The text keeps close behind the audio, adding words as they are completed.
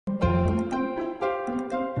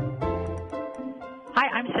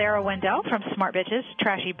Sarah Wendell from Smart Bitches,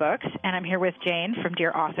 Trashy Books, and I'm here with Jane from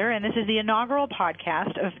Dear Author, and this is the inaugural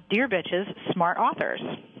podcast of Dear Bitches, Smart Authors.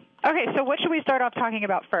 Okay, so what should we start off talking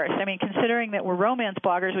about first? I mean, considering that we're romance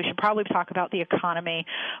bloggers, we should probably talk about the economy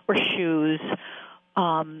or shoes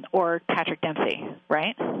or Patrick Dempsey,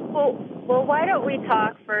 right? Well, why don't we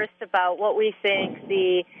talk first about what we think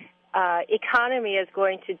the economy is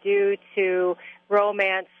going to do to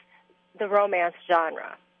the romance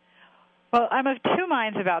genre? Well, I'm of two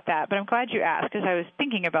minds about that, but I'm glad you asked because I was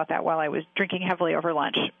thinking about that while I was drinking heavily over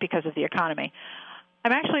lunch because of the economy.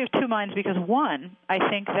 I'm actually of two minds because, one, I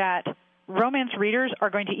think that romance readers are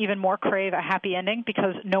going to even more crave a happy ending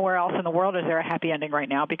because nowhere else in the world is there a happy ending right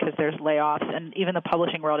now because there's layoffs and even the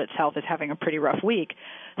publishing world itself is having a pretty rough week.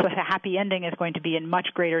 So a happy ending is going to be in much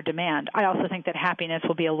greater demand. I also think that happiness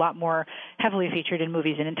will be a lot more heavily featured in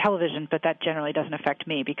movies and in television, but that generally doesn't affect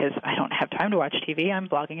me because I don't have time to watch TV. I'm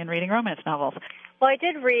blogging and reading romance novels. Well, I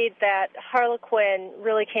did read that Harlequin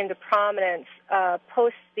really came to prominence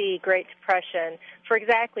post the Great Depression for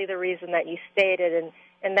exactly the reason that you stated,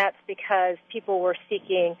 and that's because people were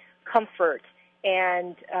seeking comfort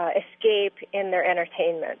and escape in their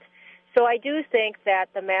entertainment. So I do think that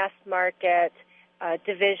the mass market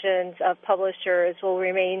divisions of publishers will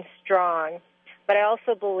remain strong, but I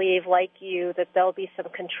also believe, like you, that there'll be some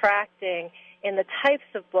contracting in the types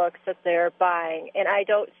of books that they're buying, and I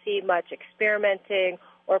don't see much experimenting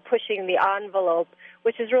or pushing the envelope,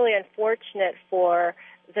 which is really unfortunate for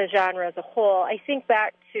the genre as a whole. I think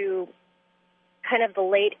back to kind of the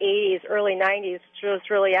late 80s, early 90s, which was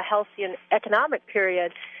really a healthy and economic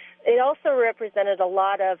period. It also represented a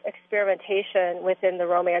lot of experimentation within the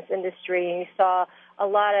romance industry. You saw a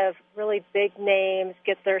lot of really big names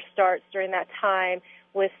get their starts during that time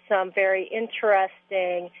with some very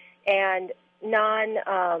interesting and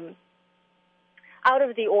out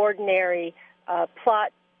of the ordinary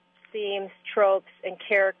plot themes, tropes, and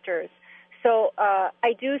characters. So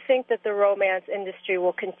I do think that the romance industry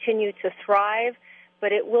will continue to thrive,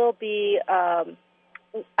 but it will be,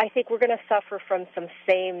 I think we're going to suffer from some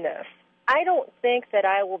sameness. I don't think that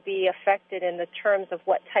I will be affected in the terms of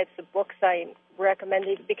what types of books I'm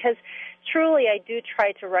recommending because truly I do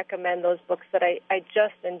try to recommend those books that I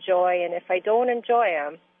just enjoy, and if I don't enjoy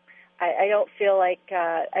them, I don't feel like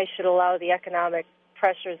I should allow the economic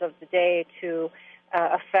pressures of the day to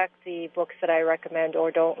affect the books that I recommend or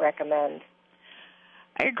don't recommend.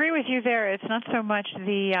 I agree with you there. It's not so much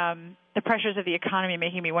the pressures of the economy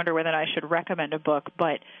making me wonder whether I should recommend a book,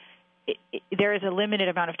 but there is a limited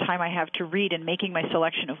amount of time I have to read, and making my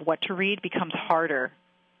selection of what to read becomes harder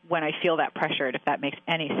when I feel that pressure, if that makes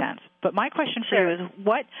any sense. But my question for you is,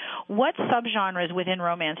 what subgenres within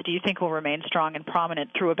romance do you think will remain strong and prominent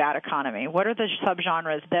through a bad economy? What are the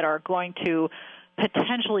subgenres that are going to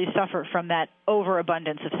potentially suffer from that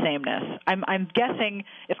overabundance of sameness? I'm guessing,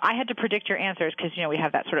 if I had to predict your answers, because, we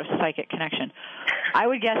have that sort of psychic connection, I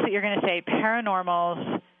would guess that you're going to say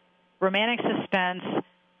paranormals, romantic suspense,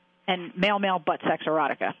 and male-male butt-sex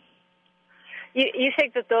erotica. You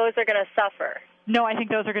think that those are going to suffer? No, I think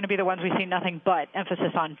those are going to be the ones we see nothing but,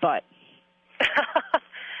 emphasis on but.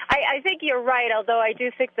 I think you're right, although I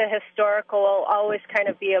do think the historical will always kind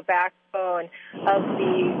of be a backbone of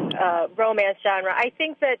the romance genre. I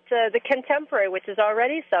think that the contemporary, which is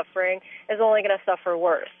already suffering, is only going to suffer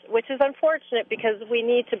worse, which is unfortunate because we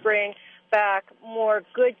need to bring back more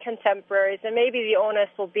good contemporaries, and maybe the onus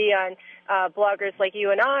will be on bloggers like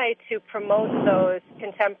you and I to promote those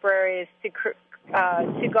contemporaries to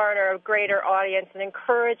garner a greater audience and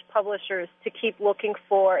encourage publishers to keep looking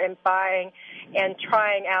for and buying and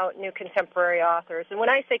trying out new contemporary authors. And when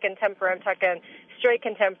I say contemporary, I'm talking straight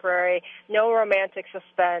contemporary, no romantic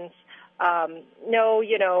suspense,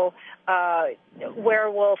 no,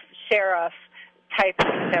 werewolf sheriff type of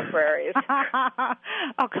contemporaries.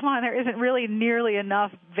 Oh, come on, there isn't really nearly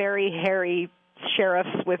enough very hairy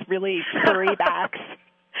sheriffs with really furry backs.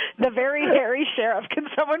 The very hairy sheriff. Can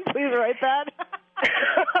someone please write that?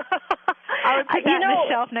 I would put that on the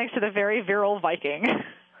shelf next to the very virile Viking.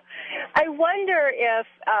 I wonder if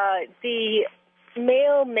the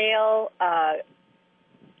male-male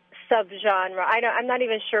subgenre, I'm not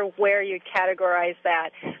even sure where you'd categorize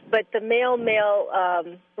that, but the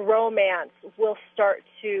male-male romance will start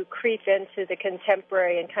to creep into the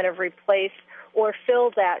contemporary and kind of replace or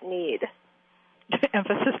fill that need.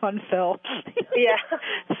 Emphasis on fill. Yeah.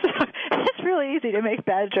 So, it's really easy to make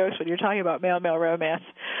bad jokes when you're talking about male-male romance.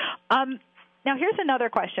 Now, here's another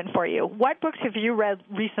question for you. What books have you read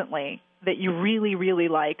recently that you really, really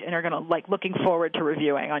liked and are going to looking forward to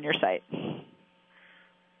reviewing on your site?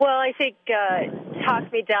 Well, I think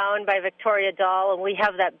Talk Me Down by Victoria Dahl, and we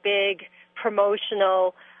have that big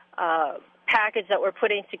promotional package that we're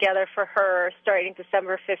putting together for her starting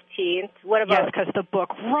December 15th. What about? Yes, because the book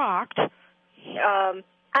rocked.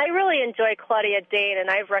 I really enjoy Claudia Dane, and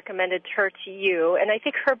I've recommended her to you. And I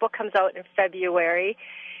think her book comes out in February.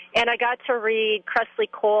 And I got to read Cressley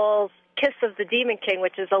Cole's Kiss of the Demon King,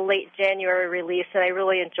 which is a late January release, and I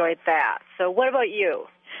really enjoyed that. So what about you?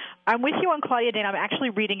 I'm with you on Claudia Dane. I'm actually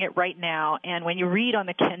reading it right now, and when you read on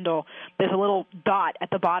the Kindle, there's a little dot at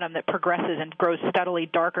the bottom that progresses and grows steadily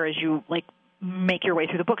darker as you make your way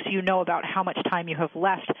through the book, so you know about how much time you have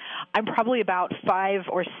left. I'm probably about 5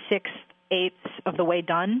 or 6/8 of the way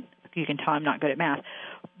done. You can tell I'm not good at math,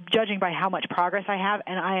 judging by how much progress I have,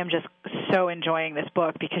 and I am just so enjoying this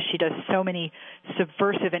book because she does so many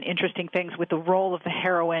subversive and interesting things with the role of the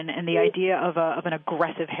heroine and the idea of an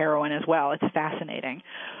aggressive heroine as well. It's fascinating.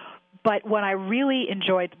 But what I really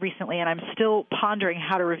enjoyed recently, and I'm still pondering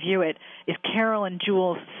how to review it, is Carolyn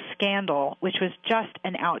Jewell's Scandal, which was just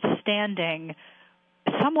an outstanding,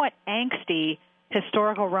 somewhat angsty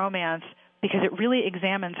historical romance because it really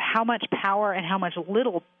examines how much power and how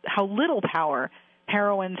little power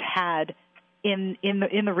heroines had in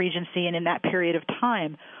the Regency and in that period of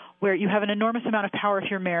time, where you have an enormous amount of power if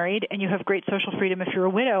you're married and you have great social freedom if you're a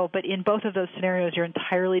widow, but in both of those scenarios you're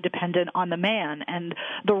entirely dependent on the man. And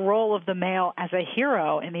the role of the male as a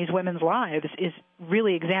hero in these women's lives is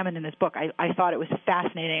really examined in this book. I thought it was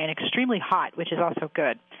fascinating and extremely hot, which is also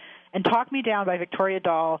good. And Talk Me Down by Victoria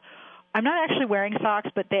Dahl. I'm not actually wearing socks,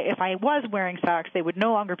 but if I was wearing socks, they would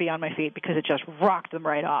no longer be on my feet because it just rocked them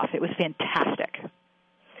right off. It was fantastic.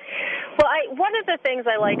 Well, one of the things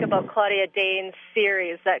I like about Claudia Dane's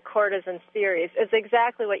series, that Courtesan series, is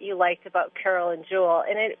exactly what you liked about Carolyn Jewell.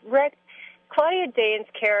 And Claudia Dane's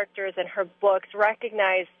characters in her books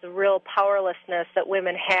recognize the real powerlessness that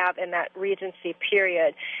women have in that Regency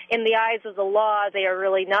period. In the eyes of the law, they are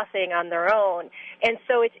really nothing on their own. And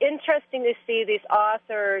so it's interesting to see these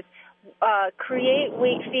authors create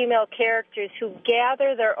weak female characters who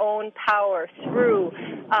gather their own power through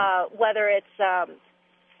whether it's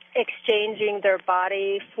exchanging their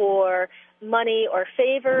body for money or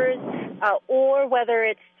favors, or whether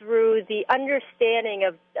it's through the understanding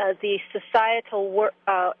of the societal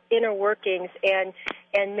inner workings and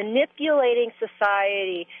manipulating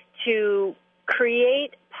society to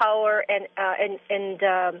create power and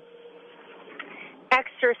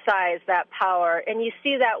exercise that power. And you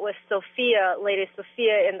see that with Sophia, Lady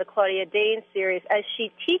Sophia in the Claudia Dane series, as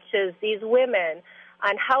she teaches these women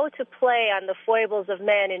on how to play on the foibles of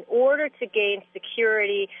men in order to gain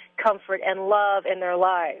security, comfort, and love in their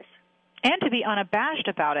lives. And to be unabashed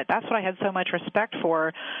about it. That's what I had so much respect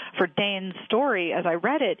for Dane's story as I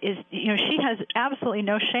read it, is, she has absolutely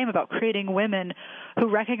no shame about creating women who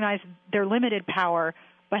recognize their limited power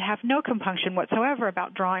but have no compunction whatsoever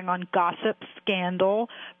about drawing on gossip, scandal,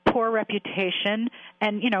 poor reputation,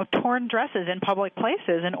 and, torn dresses in public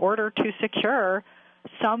places in order to secure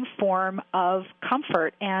some form of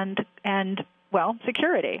comfort and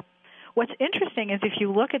security. What's interesting is if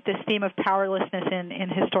you look at this theme of powerlessness in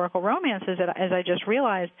historical romances, as I just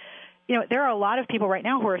realized, there are a lot of people right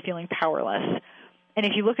now who are feeling powerless. And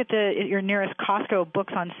if you look at your nearest Costco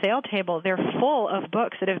books on sale table, they're full of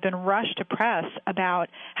books that have been rushed to press about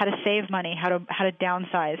how to save money, how to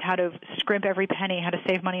downsize, how to scrimp every penny, how to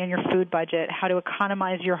save money on your food budget, how to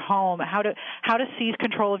economize your home, how to seize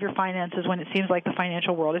control of your finances when it seems like the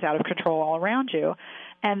financial world is out of control all around you.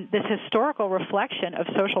 And this historical reflection of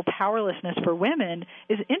social powerlessness for women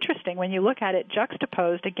is interesting when you look at it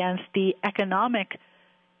juxtaposed against the economic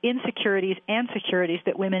insecurities and securities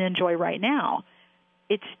that women enjoy right now.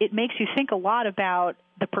 It makes you think a lot about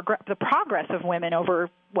the progress of women over,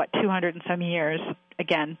 200 and some years,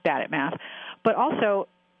 again, bad at math, but also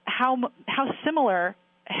how similar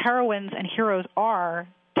heroines and heroes are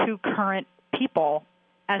to current people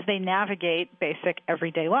as they navigate basic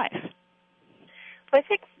everyday life. I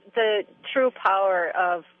think the true power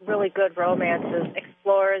of really good romances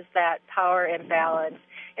explores that power imbalance.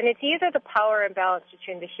 And it's either the power imbalance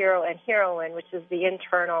between the hero and heroine, which is the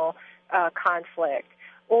internal conflict,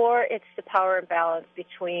 or it's the power imbalance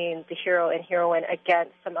between the hero and heroine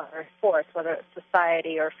against some other force, whether it's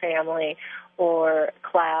society or family or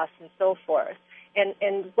class and so forth.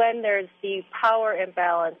 And when there's the power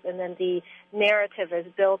imbalance and then the narrative is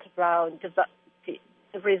built around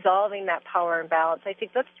resolving that power imbalance, I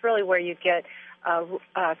think that's really where you get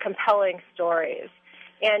compelling stories.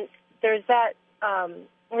 And there's that,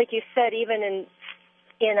 like you said, even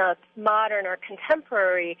in a modern or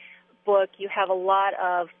contemporary book, you have a lot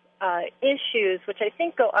of issues which I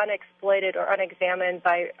think go unexploited or unexamined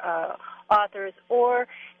by authors, or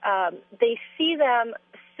they see them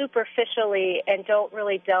superficially and don't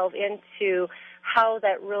really delve into how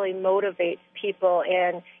that really motivates people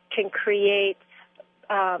and can create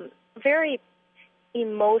very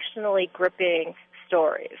emotionally gripping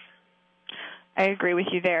stories. I agree with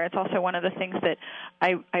you there. It's also one of the things that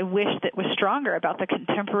I wish that was stronger about the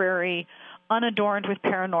contemporary, unadorned with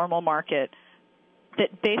paranormal market,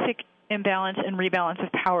 that basic imbalance and rebalance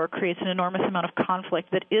of power creates an enormous amount of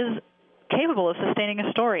conflict that is capable of sustaining a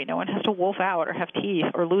story. No one has to wolf out or have teeth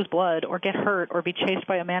or lose blood or get hurt or be chased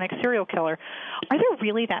by a manic serial killer. Are there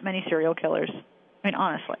really that many serial killers? I mean,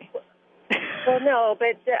 honestly. Well, no,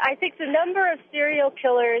 but I think the number of serial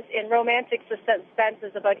killers in romantic suspense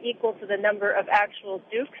is about equal to the number of actual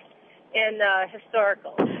dukes in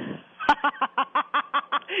historical.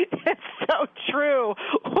 It's so true.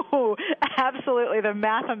 Ooh, absolutely the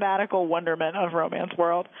mathematical wonderment of romance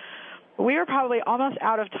world. We are probably almost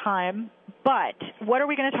out of time, but what are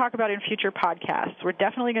we going to talk about in future podcasts? We're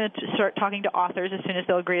definitely going to start talking to authors as soon as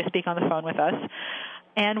they'll agree to speak on the phone with us.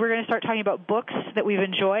 And we're going to start talking about books that we've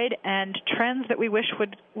enjoyed and trends that we wish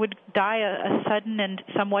would die a sudden and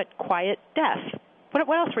somewhat quiet death. What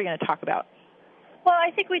else are we going to talk about? Well,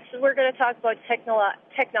 I think we're going to talk about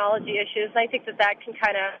technology issues. And I think that can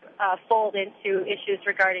kind of fold into issues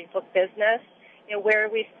regarding book business, where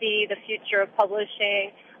we see the future of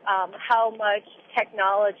publishing, how much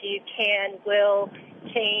technology will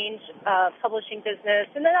change publishing business.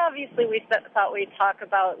 And then obviously we thought we'd talk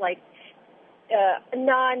about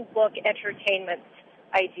non-book entertainment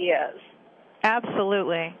ideas.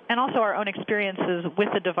 Absolutely. And also our own experiences with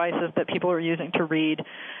the devices that people are using to read.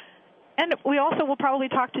 And we also will probably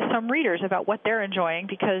talk to some readers about what they're enjoying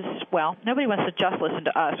because, well, nobody wants to just listen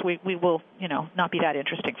to us. We will, not be that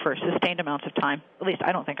interesting for sustained amounts of time. At least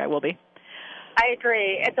I don't think I will be. I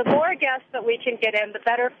agree. And the more guests that we can get in, the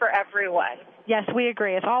better for everyone. Yes, we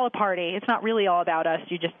agree. It's all a party. It's not really all about us.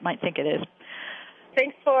 You just might think it is.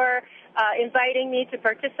 Thanks for inviting me to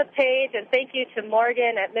participate, and thank you to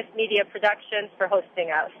Morgan at Miss Media Productions for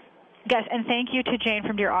hosting us. Yes, and thank you to Jane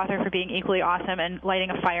from Dear Author for being equally awesome and lighting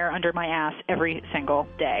a fire under my ass every single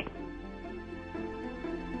day.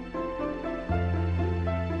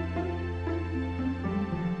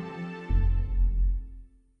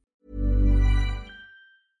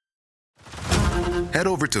 Head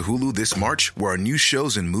over to Hulu this March, where our new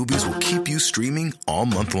shows and movies will keep you streaming all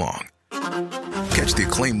month long. Catch the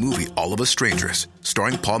acclaimed movie All of Us Strangers,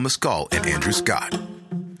 starring Paul Mescal and Andrew Scott.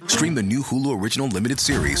 Stream the new Hulu original limited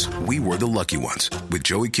series We Were the Lucky Ones with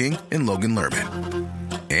Joey King and Logan Lerman.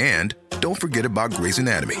 And don't forget about Grey's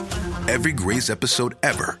Anatomy. Every Grey's episode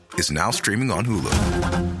ever is now streaming on Hulu.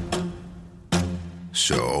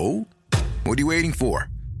 So, what are you waiting for?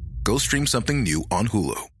 Go stream something new on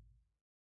Hulu.